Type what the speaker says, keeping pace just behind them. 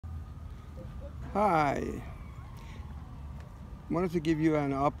Hi, wanted to give you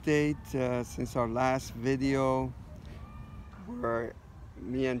an update since our last video where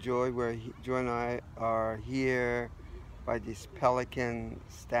me and Joy and I are here by this pelican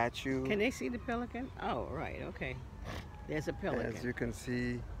statue. Can they see the pelican? Oh, right, okay. There's a As pelican. you can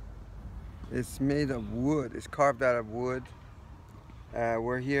see, it's made of wood, it's carved out of wood.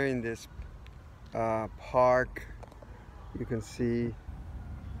 We're here in this park. You can see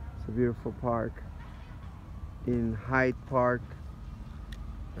it's a beautiful park in Hyde Park,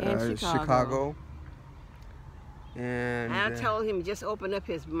 In Chicago. Chicago. And I told him just open up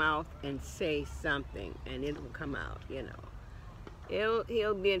his mouth and say something, and it will come out.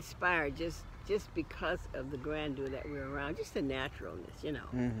 He'll be inspired just because of the grandeur that we're around, just the naturalness.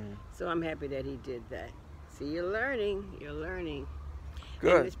 So I'm happy that he did that. See, you're learning.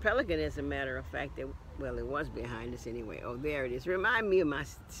 Good. And this pelican, as a matter of fact, it was behind us anyway. Oh, there it is. Remind me of my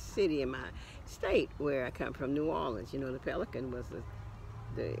city and my state where I come from, New Orleans. The pelican was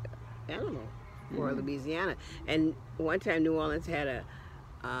the animal for Louisiana. And one time New Orleans had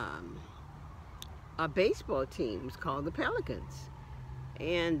a baseball team. It was called the Pelicans.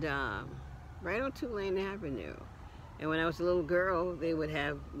 And right on Tulane Avenue. And when I was a little girl, they would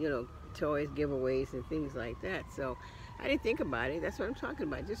have, toys, giveaways, and things like that. So I didn't think about it. That's what I'm talking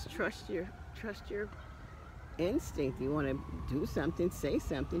about. Just trust your instinct. You want to do something, say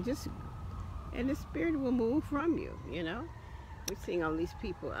something, and the spirit will move from you. We're seeing all these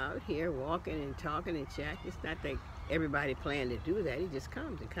people out here walking and talking and chatting. It's not that everybody planned to do that. It just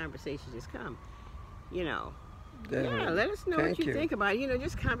comes. The conversation just come. Yeah, let us know what you think about it.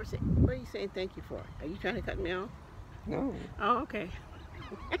 Just conversation. What are you saying thank you for? Are you trying to cut me off? No. Oh, okay.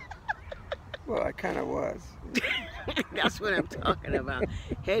 Well, I kind of was. That's what I'm talking about.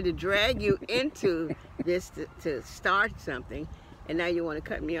 Had to drag you into this to start something, and now you want to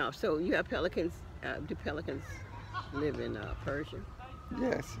cut me off. So you have pelicans. Do pelicans live in Persia?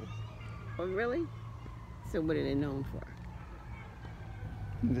 Yes. Oh, really? So what are they known for?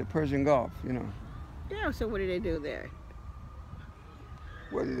 The Persian Gulf, Yeah, so what do they do there?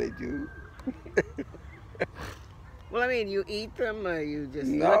 What do they do? Well, I mean, you eat them or you just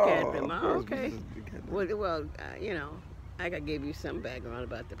No, look at them? of Oh, course okay. we just Well, I could give you some background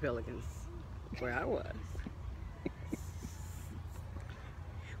about the pelicans where I was.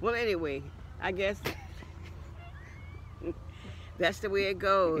 Well, anyway, I guess that's the way it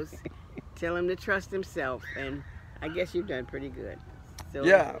goes. Tell him to trust himself, and I guess you've done pretty good. So,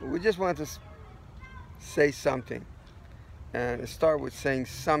 Yeah, we just want to say something, and start with saying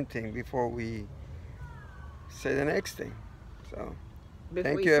something before we say the next thing. So, before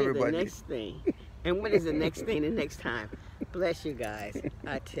thank you you, say everybody. the next thing. And what is the next thing the next time? Bless you guys,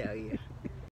 I tell you.